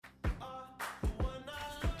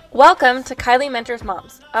Welcome to Kylie Mentors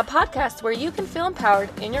Moms, a podcast where you can feel empowered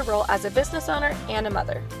in your role as a business owner and a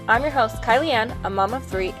mother. I'm your host, Kylie Ann, a mom of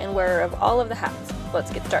 3 and wearer of all of the hats.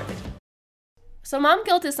 Let's get started. So mom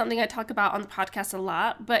guilt is something I talk about on the podcast a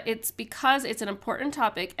lot, but it's because it's an important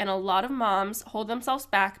topic and a lot of moms hold themselves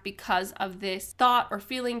back because of this thought or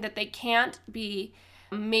feeling that they can't be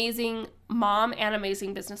amazing mom and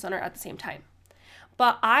amazing business owner at the same time.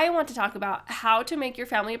 But I want to talk about how to make your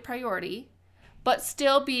family a priority, but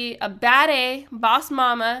still be a bad A, boss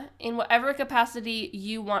mama in whatever capacity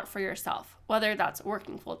you want for yourself. Whether that's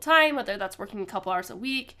working full time, whether that's working a couple hours a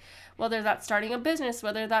week, whether that's starting a business,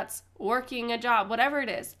 whether that's working a job, whatever it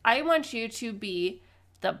is. I want you to be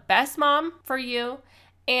the best mom for you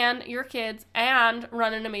and your kids and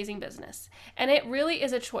run an amazing business. And it really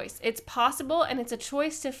is a choice. It's possible, and it's a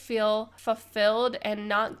choice to feel fulfilled and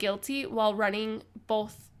not guilty while running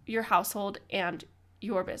both your household and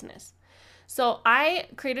your business. So I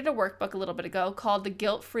created a workbook a little bit ago called the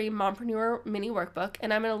Guilt-Free Mompreneur Mini Workbook,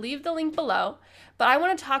 and I'm going to leave the link below. But I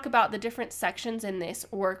want to talk about the different sections in this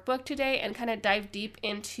workbook today and kind of dive deep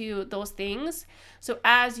into those things. So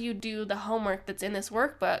as you do the homework that's in this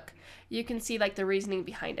workbook, you can see like the reasoning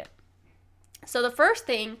behind it. So the first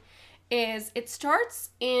thing is it starts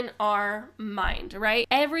in our mind, right?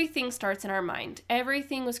 Everything starts in our mind.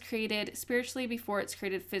 Everything was created spiritually before it's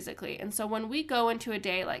created physically. And so when we go into a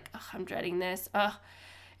day like, I'm dreading this,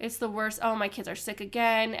 it's the worst, my kids are sick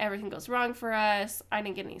again, everything goes wrong for us, I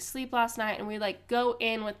didn't get any sleep last night, and we like go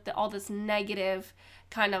in with all this negative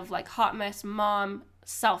kind of like hot mess mom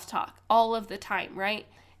self-talk all of the time, right?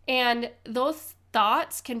 And those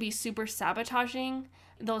thoughts can be super sabotaging.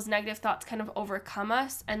 Those negative thoughts kind of overcome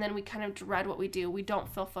us, and then we kind of dread what we do. We don't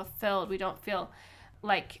feel fulfilled. We don't feel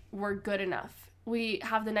like we're good enough. We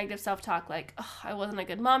have the negative self-talk like, I wasn't a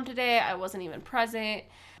good mom today. I wasn't even present.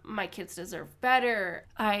 My kids deserve better.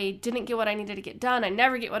 I didn't get what I needed to get done. I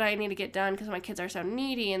never get what I need to get done because my kids are so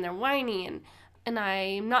needy and they're whiny, and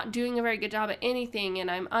I'm not doing a very good job at anything,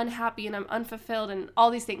 and I'm unhappy and I'm unfulfilled and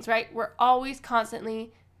all these things, right? We're always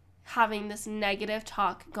constantly having this negative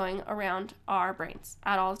talk going around our brains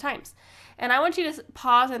at all times. And I want you to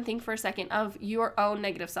pause and think for a second of your own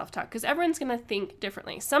negative self-talk, because everyone's going to think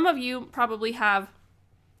differently. Some of you probably have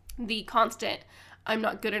the constant, I'm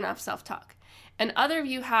not good enough self-talk. And other of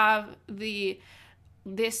you have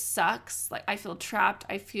this sucks, like I feel trapped,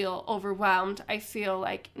 I feel overwhelmed, I feel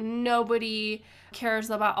like nobody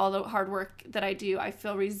cares about all the hard work that I do. I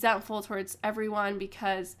feel resentful towards everyone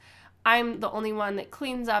because I'm the only one that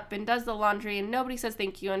cleans up and does the laundry and nobody says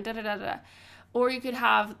thank you and da-da-da-da. Or you could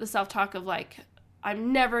have the self-talk of like,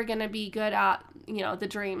 I'm never going to be good at, the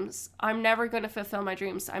dreams. I'm never going to fulfill my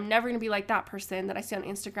dreams. I'm never going to be like that person that I see on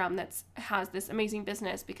Instagram that has this amazing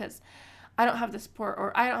business because I don't have the support,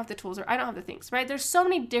 or I don't have the tools, or I don't have the things, right? There's so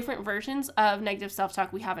many different versions of negative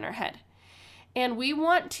self-talk we have in our head. And we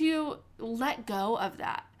want to let go of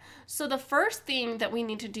that. So the first thing that we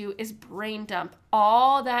need to do is brain dump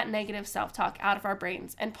all that negative self-talk out of our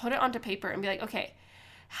brains and put it onto paper and be like, okay,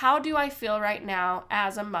 how do I feel right now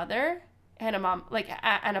as a mother and a mom,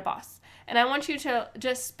 and a boss? And I want you to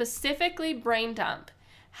just specifically brain dump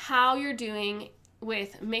how you're doing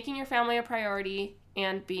with making your family a priority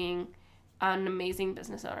and being an amazing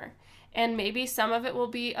business owner. And maybe some of it will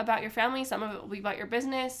be about your family, some of it will be about your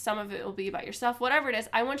business, some of it will be about yourself, whatever it is.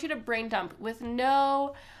 I want you to brain dump with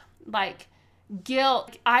no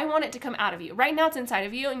guilt. I want it to come out of you. Right now it's inside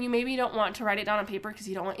of you, and you maybe don't want to write it down on paper because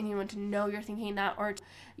you don't want anyone to know you're thinking that, or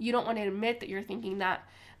you don't want to admit that you're thinking that.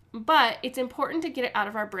 But it's important to get it out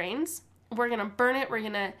of our brains. We're going to burn it. We're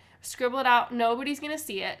going to scribble it out. Nobody's going to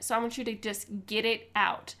see it. So I want you to just get it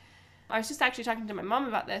out. I was just actually talking to my mom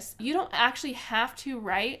about this. You don't actually have to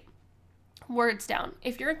write words down.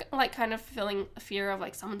 If you're kind of feeling a fear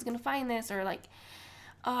of someone's going to find this, or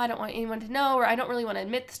I don't want anyone to know, or I don't really want to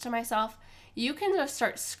admit this to myself, you can just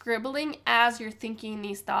start scribbling as you're thinking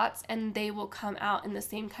these thoughts, and they will come out in the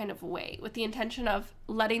same kind of way with the intention of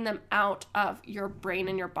letting them out of your brain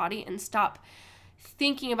and your body and stop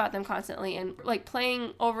thinking about them constantly and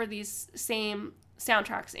playing over these same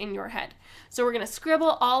soundtracks in your head. So we're going to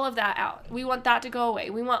scribble all of that out. We want that to go away.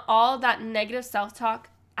 We want all of that negative self-talk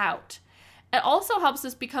out. It also helps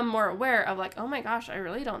us become more aware of oh my gosh, I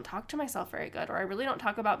really don't talk to myself very good, or I really don't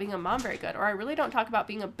talk about being a mom very good, or I really don't talk about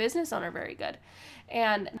being a business owner very good.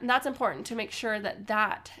 And that's important to make sure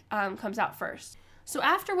that comes out first. So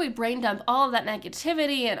after we brain dump all of that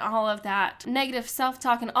negativity and all of that negative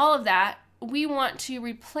self-talk and all of that, we want to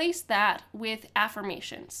replace that with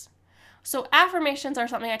affirmations. So affirmations are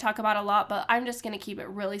something I talk about a lot, but I'm just going to keep it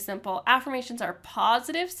really simple. Affirmations are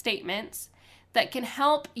positive statements that can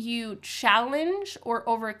help you challenge or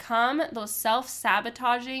overcome those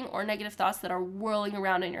self-sabotaging or negative thoughts that are whirling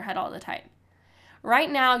around in your head all the time. Right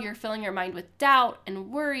now, you're filling your mind with doubt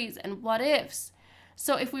and worries and what ifs.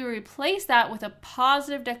 So if we replace that with a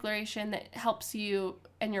positive declaration that helps you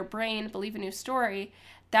and your brain believe a new story,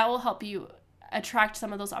 that will help you attract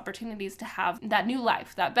some of those opportunities to have that new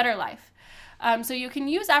life, that better life. So you can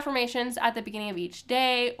use affirmations at the beginning of each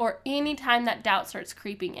day or anytime that doubt starts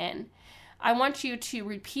creeping in. I want you to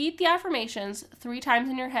repeat the affirmations 3 times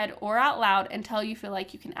in your head or out loud until you feel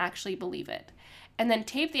like you can actually believe it. And then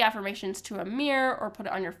tape the affirmations to a mirror or put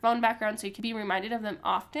it on your phone background so you can be reminded of them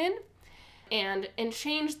often, and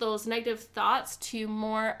change those negative thoughts to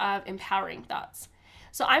more of empowering thoughts.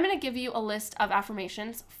 So I'm going to give you a list of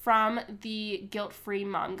affirmations from the Guilt-Free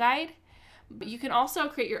Mom Guide. You can also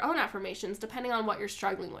create your own affirmations depending on what you're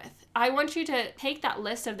struggling with. I want you to take that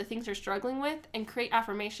list of the things you're struggling with and create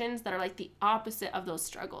affirmations that are like the opposite of those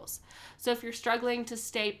struggles. So if you're struggling to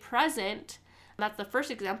stay present, that's the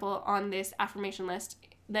first example on this affirmation list,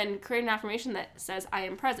 then create an affirmation that says, I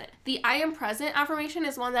am present. The I am present affirmation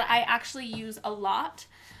is one that I actually use a lot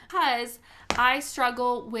because I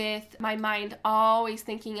struggle with my mind always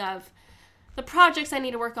thinking of the projects I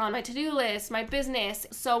need to work on, my to-do list, my business.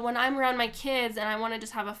 So when I'm around my kids and I want to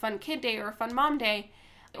just have a fun kid day or a fun mom day,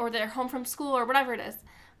 or they're home from school or whatever it is,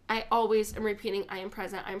 I always am repeating, I am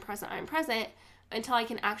present, I am present, I am present, until I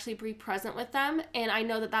can actually be present with them. And I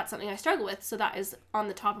know that that's something I struggle with. So that is on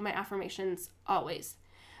the top of my affirmations always.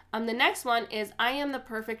 The next one is, I am the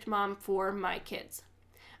perfect mom for my kids.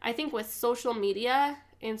 I think with social media,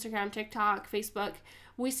 Instagram, TikTok, Facebook,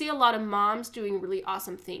 we see a lot of moms doing really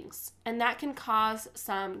awesome things. And that can cause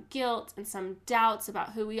some guilt and some doubts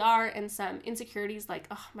about who we are and some insecurities like,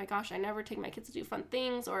 oh my gosh, I never take my kids to do fun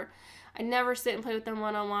things, or I never sit and play with them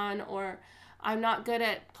one-on-one, or I'm not good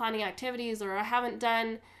at planning activities, or I haven't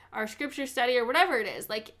done our scripture study, or whatever it is.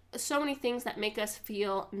 Like, so many things that make us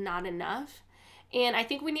feel not enough. And I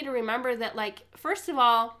think we need to remember that, like, first of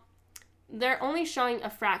all, they're only showing a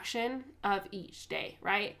fraction of each day,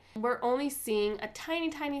 right? We're only seeing a tiny,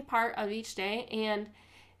 tiny part of each day, and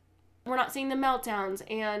we're not seeing the meltdowns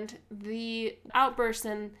and the outbursts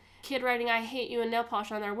and kid writing I hate you and nail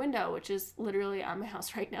polish on their window, which is literally on my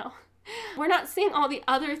house right now. We're not seeing all the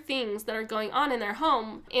other things that are going on in their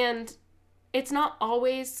home, and it's not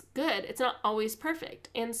always good. It's not always perfect.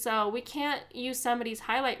 And so we can't use somebody's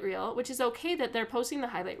highlight reel, which is okay that they're posting the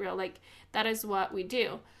highlight reel. Like, that is what we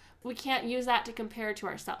do. We can't use that to compare to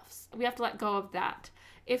ourselves. We have to let go of that.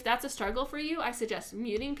 If that's a struggle for you, I suggest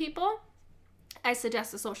muting people. I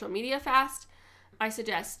suggest a social media fast. I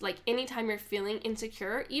suggest, like, anytime you're feeling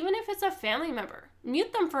insecure, even if it's a family member,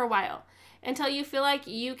 mute them for a while until you feel like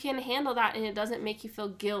you can handle that and it doesn't make you feel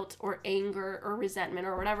guilt or anger or resentment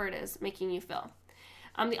or whatever it is making you feel.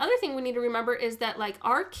 The other thing we need to remember is that, like,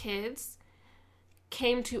 our kids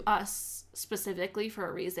came to us specifically for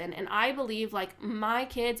a reason. And I believe, like, my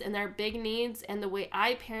kids and their big needs and the way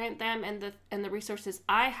I parent them and the resources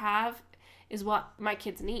I have is what my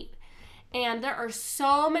kids need. And there are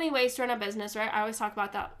so many ways to run a business, right? I always talk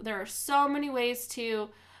about that. There are so many ways to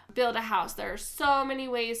build a house. There are so many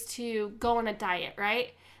ways to go on a diet,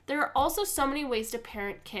 right? There are also so many ways to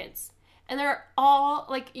parent kids. And they're all,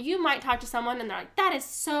 like, you might talk to someone and they're like, that is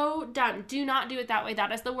so dumb. Do not do it that way.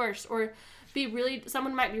 That is the worst. Or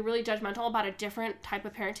someone might be really judgmental about a different type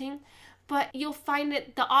of parenting, but you'll find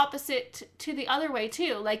it the opposite to the other way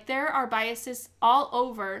too. Like, there are biases all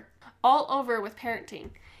over with parenting.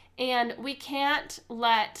 And we can't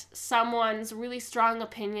let someone's really strong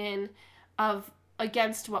opinion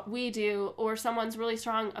against what we do, or someone's really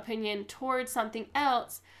strong opinion towards something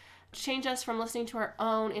else, change us from listening to our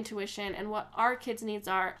own intuition and what our kids' needs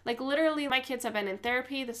are. Like, literally, my kids have been in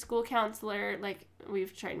therapy, the school counselor, like,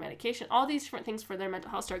 we've tried medication, all these different things for their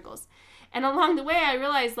mental health struggles. And along the way, I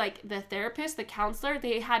realized, like, the therapist, the counselor,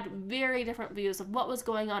 they had very different views of what was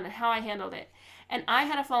going on and how I handled it. And I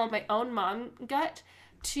had to follow my own mom gut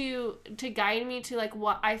to guide me to, like,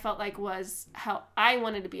 what I felt like was how I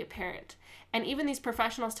wanted to be a parent. And even these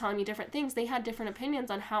professionals telling me different things, they had different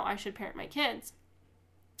opinions on how I should parent my kids.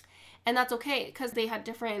 And that's okay, because they had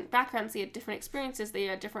different backgrounds, they had different experiences, they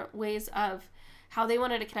had different ways of how they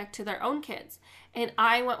wanted to connect to their own kids. And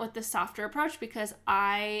I went with the softer approach because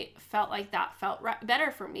I felt like that felt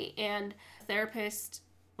better for me. And the therapist,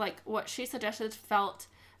 like, what she suggested felt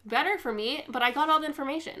better for me, but I got all the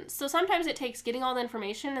information. So sometimes it takes getting all the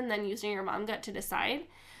information and then using your mom gut to decide.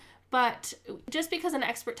 But just because an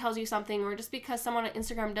expert tells you something, or just because someone on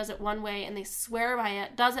Instagram does it one way and they swear by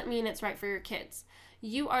it, doesn't mean it's right for your kids.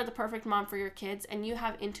 You are the perfect mom for your kids, and you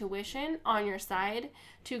have intuition on your side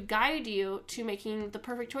to guide you to making the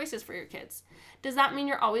perfect choices for your kids. Does that mean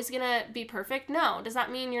you're always going to be perfect? No. Does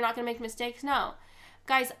that mean you're not going to make mistakes? No.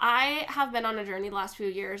 Guys, I have been on a journey the last few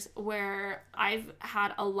years where I've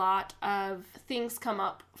had a lot of things come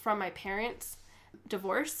up from my parents'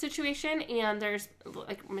 divorce situation, and there's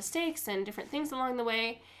like mistakes and different things along the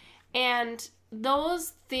way. And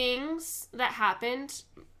those things that happened,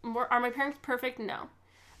 are my parents perfect? No.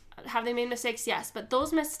 Have they made mistakes? Yes. But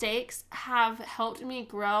those mistakes have helped me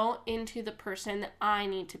grow into the person that I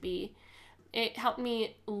need to be. It helped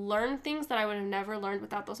me learn things that I would have never learned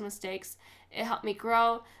without those mistakes. It helped me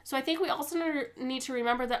grow. So I think we also need to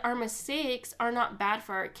remember that our mistakes are not bad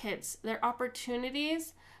for our kids. They're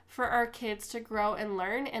opportunities for our kids to grow and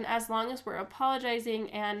learn. And as long as we're apologizing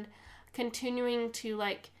and continuing to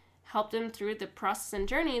like help them through the process and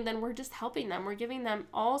journey, then we're just helping them. We're giving them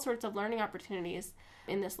all sorts of learning opportunities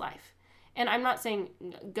in this life. And I'm not saying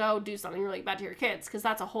go do something really bad to your kids, because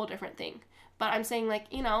that's a whole different thing. But I'm saying, like,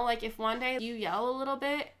 you know, like if one day you yell a little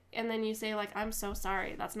bit and then you say, like, I'm so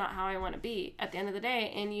sorry, that's not how I want to be at the end of the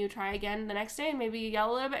day, and you try again the next day and maybe you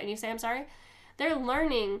yell a little bit and you say, I'm sorry, they're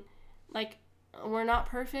learning, like, we're not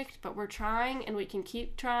perfect, but we're trying and we can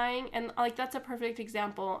keep trying. And like, that's a perfect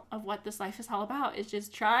example of what this life is all about. It's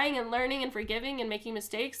just trying and learning and forgiving and making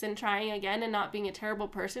mistakes and trying again and not being a terrible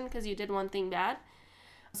person because you did one thing bad.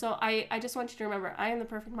 So I just want you to remember, I am the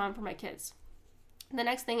perfect mom for my kids. The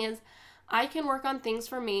next thing is, I can work on things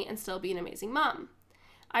for me and still be an amazing mom.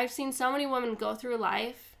 I've seen so many women go through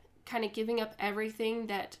life kind of giving up everything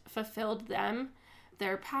that fulfilled them,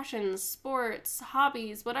 their passions, sports,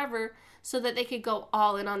 hobbies, whatever, so that they could go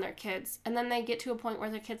all in on their kids. And then they get to a point where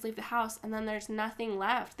their kids leave the house and then there's nothing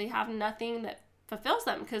left. They have nothing that fulfills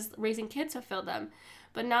them because raising kids fulfilled them.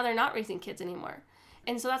 But now they're not raising kids anymore.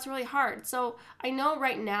 And so that's really hard. So I know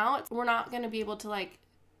right now we're not going to be able to like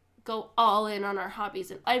go all in on our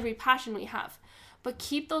hobbies and every passion we have. But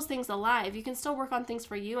keep those things alive. You can still work on things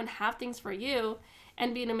for you and have things for you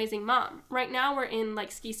and be an amazing mom. Right now we're in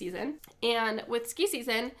like ski season. And with ski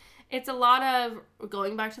season, it's a lot of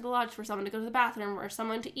going back to the lodge for someone to go to the bathroom or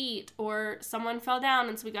someone to eat, or someone fell down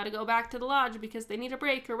and so we got to go back to the lodge because they need a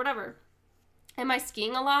break or whatever. Am I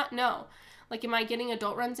skiing a lot? No. Like, am I getting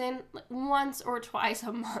adult runs in? Like, once or twice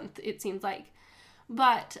a month, it seems like.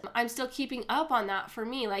 But I'm still keeping up on that for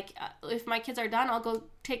me. Like, if my kids are done, I'll go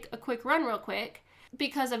take a quick run real quick,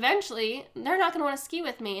 because eventually they're not going to want to ski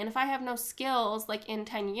with me. And if I have no skills, like in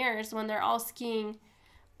 10 years, when they're all skiing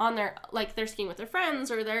on their, like they're skiing with their friends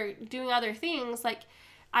or they're doing other things, like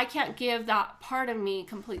I can't give that part of me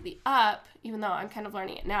completely up, even though I'm kind of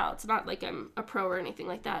learning it now. It's not like I'm a pro or anything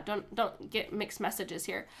like that. Don't get mixed messages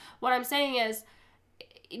here. What I'm saying is,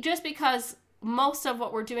 just because most of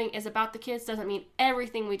what we're doing is about the kids doesn't mean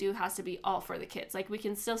everything we do has to be all for the kids. Like, we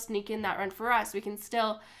can still sneak in that run for us. We can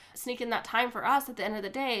still sneak in that time for us at the end of the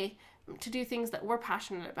day to do things that we're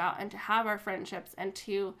passionate about and to have our friendships and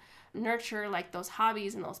to nurture like those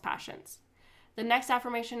hobbies and those passions. The next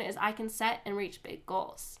affirmation is, I can set and reach big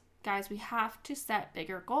goals. Guys, we have to set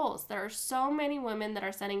bigger goals. There are so many women that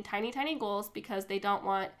are setting tiny, tiny goals because they don't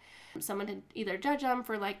want someone to either judge them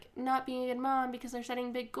for like not being a good mom because they're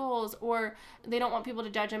setting big goals, or they don't want people to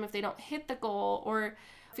judge them if they don't hit the goal, or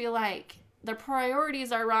feel like their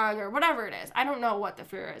priorities are wrong, or whatever it is. I don't know what the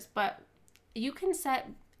fear is, but you can set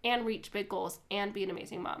and reach big goals and be an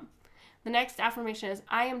amazing mom. The next affirmation is,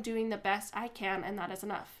 I am doing the best I can, and that is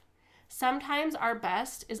enough. Sometimes our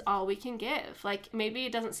best is all we can give. Like, maybe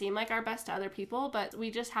it doesn't seem like our best to other people, but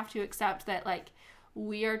we just have to accept that like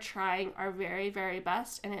we are trying our very, very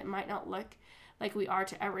best, and it might not look like we are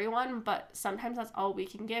to everyone, but sometimes that's all we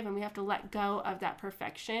can give, and we have to let go of that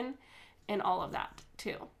perfection and all of that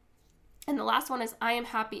too. And the last one is, I am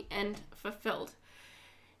happy and fulfilled.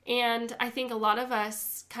 And I think a lot of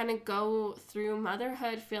us kind of go through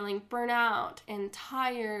motherhood feeling burnout and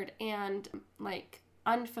tired and like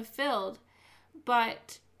unfulfilled,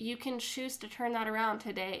 but you can choose to turn that around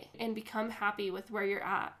today and become happy with where you're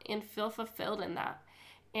at and feel fulfilled in that.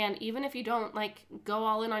 And even if you don't like go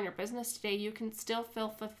all in on your business today, you can still feel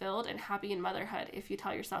fulfilled and happy in motherhood if you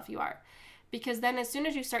tell yourself you are. Because then as soon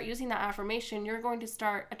as you start using that affirmation, you're going to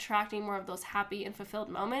start attracting more of those happy and fulfilled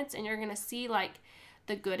moments, and you're going to see like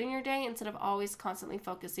the good in your day instead of always constantly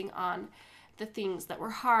focusing on the things that were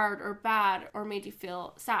hard or bad or made you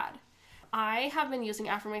feel sad. I have been using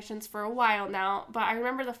affirmations for a while now, but I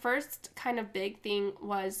remember the first kind of big thing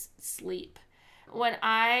was sleep. When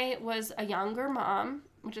I was a younger mom,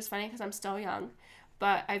 which is funny because I'm still young,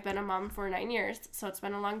 but I've been a mom for 9 years, so it's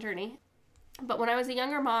been a long journey. But when I was a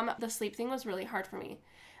younger mom, the sleep thing was really hard for me.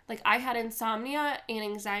 Like, I had insomnia and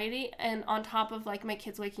anxiety, and on top of like my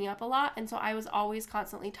kids waking up a lot, and so I was always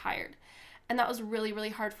constantly tired, and that was really, really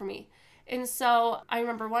hard for me. And so I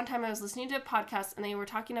remember one time I was listening to a podcast, and they were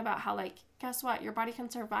talking about how, like, guess what, your body can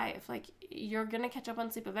survive, like, you're gonna catch up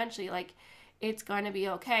on sleep eventually, like, it's going to be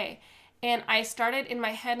okay. And I started in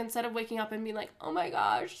my head, instead of waking up and being like, oh my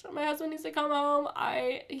gosh, my husband needs to come home,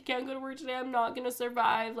 he can't go to work today, I'm not gonna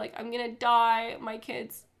survive, like, I'm gonna die, my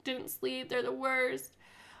kids didn't sleep, they're the worst,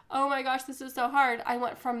 oh my gosh, this is so hard. I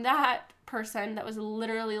went from that person that was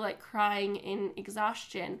literally like crying in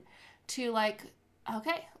exhaustion to like,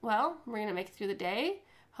 okay, well, we're gonna make it through the day,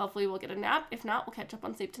 hopefully we'll get a nap, if not, we'll catch up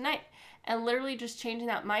on sleep tonight. And literally just changing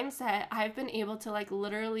that mindset, I've been able to like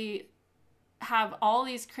literally have all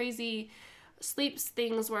these crazy sleep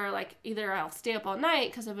things where like either I'll stay up all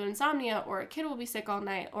night because of insomnia, or a kid will be sick all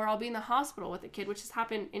night, or I'll be in the hospital with a kid, which has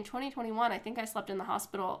happened in 2021. I think I slept in the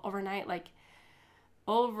hospital overnight like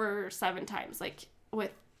over 7 times, like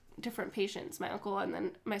with different patients, my uncle and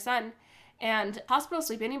then my son. And hospital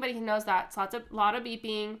sleep, anybody who knows that, it's a lot of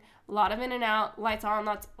beeping, a lot of in and out, lights on,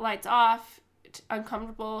 lights off,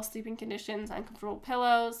 uncomfortable sleeping conditions, uncomfortable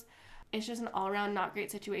pillows. It's just an all-around not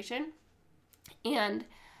great situation. And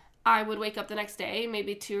I would wake up the next day,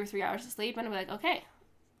 maybe 2 or 3 hours of sleep, and I'd be like, okay,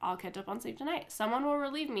 I'll catch up on sleep tonight. Someone will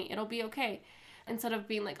relieve me. It'll be okay. Instead of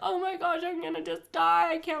being like, oh my gosh, I'm going to just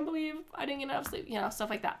die. I can't believe I didn't get enough sleep, stuff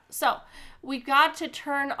like that. So we've got to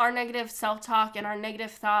turn our negative self-talk and our negative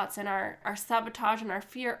thoughts and our sabotage and our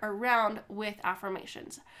fear around with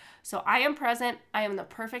affirmations. So I am present. I am the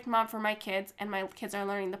perfect mom for my kids, and my kids are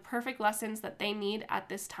learning the perfect lessons that they need at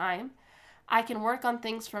this time. I can work on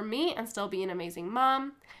things for me and still be an amazing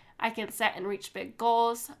mom. I can set and reach big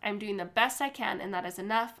goals. I'm doing the best I can, and that is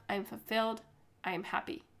enough. I'm fulfilled. I am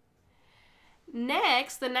happy.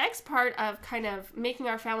 Next, the next part of kind of making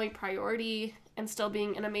our family priority and still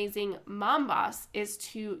being an amazing mom boss is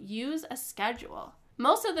to use a schedule.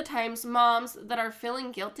 Most of the times, moms that are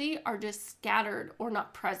feeling guilty are just scattered or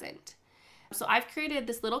not present. So I've created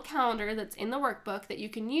this little calendar that's in the workbook that you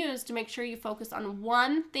can use to make sure you focus on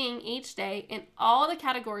one thing each day in all the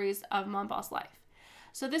categories of mom boss life.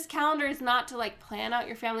 So this calendar is not to like plan out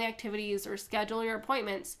your family activities or schedule your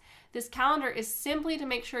appointments. This calendar is simply to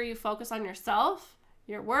make sure you focus on yourself,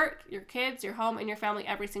 your work, your kids, your home, and your family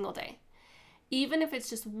every single day. Even if it's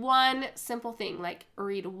just one simple thing, like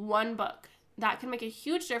read one book, that can make a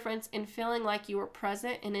huge difference in feeling like you were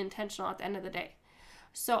present and intentional at the end of the day.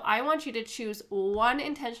 So I want you to choose one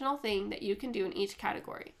intentional thing that you can do in each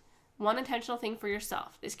category. One intentional thing for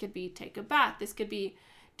yourself. This could be take a bath. This could be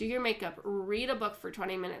do your makeup, read a book for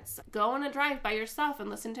 20 minutes, go on a drive by yourself and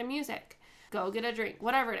listen to music, go get a drink,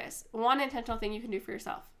 whatever it is. One intentional thing you can do for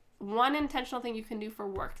yourself. One intentional thing you can do for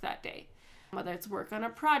work that day, whether it's work on a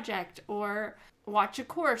project or watch a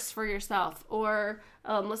course for yourself or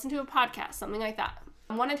listen to a podcast, something like that.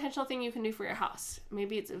 One intentional thing you can do for your house.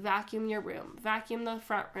 Maybe it's vacuum your room, vacuum the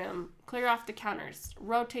front room, clear off the counters,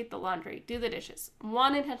 rotate the laundry, do the dishes.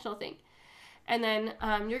 One intentional thing. And then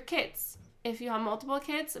your kids. If you have multiple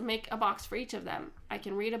kids, make a box for each of them. I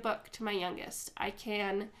can read a book to my youngest. I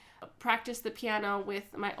can practice the piano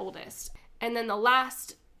with my oldest. And then the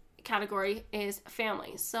last category is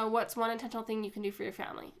family. So what's one intentional thing you can do for your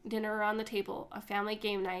family? Dinner around the table, a family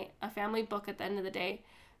game night, a family book at the end of the day,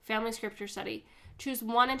 family scripture study. Choose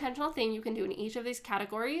one intentional thing you can do in each of these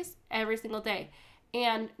categories every single day.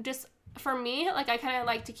 And just for me, like I kind of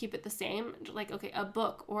like to keep it the same, like, okay, a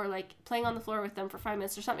book or like playing on the floor with them for 5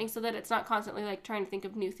 minutes or something so that it's not constantly like trying to think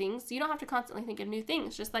of new things. So you don't have to constantly think of new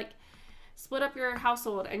things. Just like split up your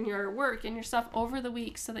household and your work and your stuff over the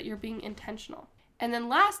week so that you're being intentional. And then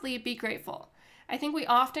lastly, be grateful. I think we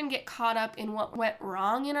often get caught up in what went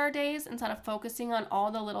wrong in our days instead of focusing on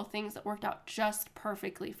all the little things that worked out just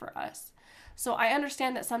perfectly for us. So I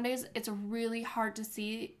understand that some days it's really hard to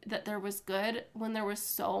see that there was good when there was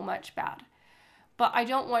so much bad. But I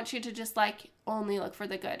don't want you to just like only look for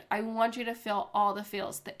the good. I want you to feel all the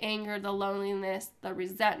feels, the anger, the loneliness, the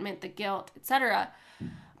resentment, the guilt, etc.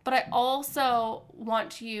 But I also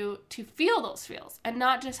want you to feel those feels and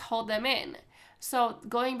not just hold them in. So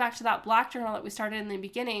going back to that black journal that we started in the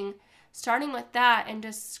beginning, starting with that and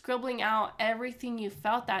just scribbling out everything you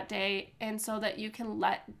felt that day, and so that you can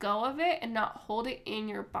let go of it and not hold it in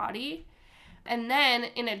your body. And then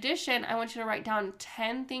in addition, I want you to write down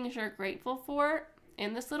 10 things you're grateful for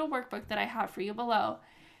in this little workbook that I have for you below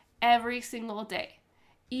every single day,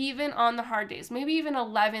 even on the hard days, maybe even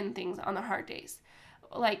 11 things on the hard days.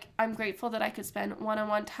 Like, I'm grateful that I could spend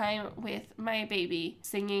one-on-one time with my baby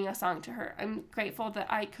singing a song to her. I'm grateful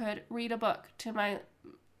that I could read a book to my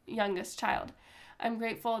youngest child. I'm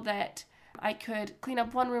grateful that I could clean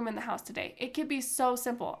up one room in the house today. It could be so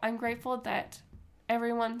simple. I'm grateful that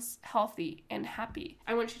everyone's healthy and happy.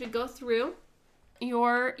 I want you to go through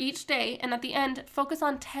your each day and at the end, focus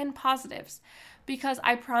on 10 positives because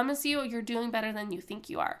I promise you, you're doing better than you think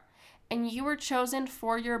you are. And you were chosen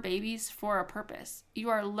for your babies for a purpose. You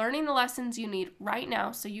are learning the lessons you need right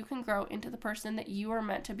now so you can grow into the person that you are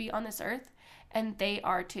meant to be on this earth, and they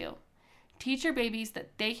are too. Teach your babies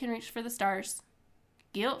that they can reach for the stars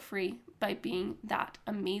guilt-free by being that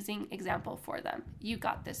amazing example for them. You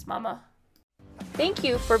got this, mama. Thank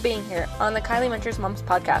you for being here on the Kylie Mentors Moms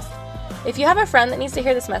podcast. If you have a friend that needs to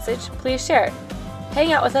hear this message, please share it.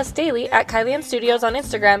 Hang out with us daily at Kylie Ann Studios on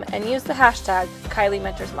Instagram and use the hashtag Kylie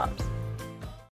Mentors Moms.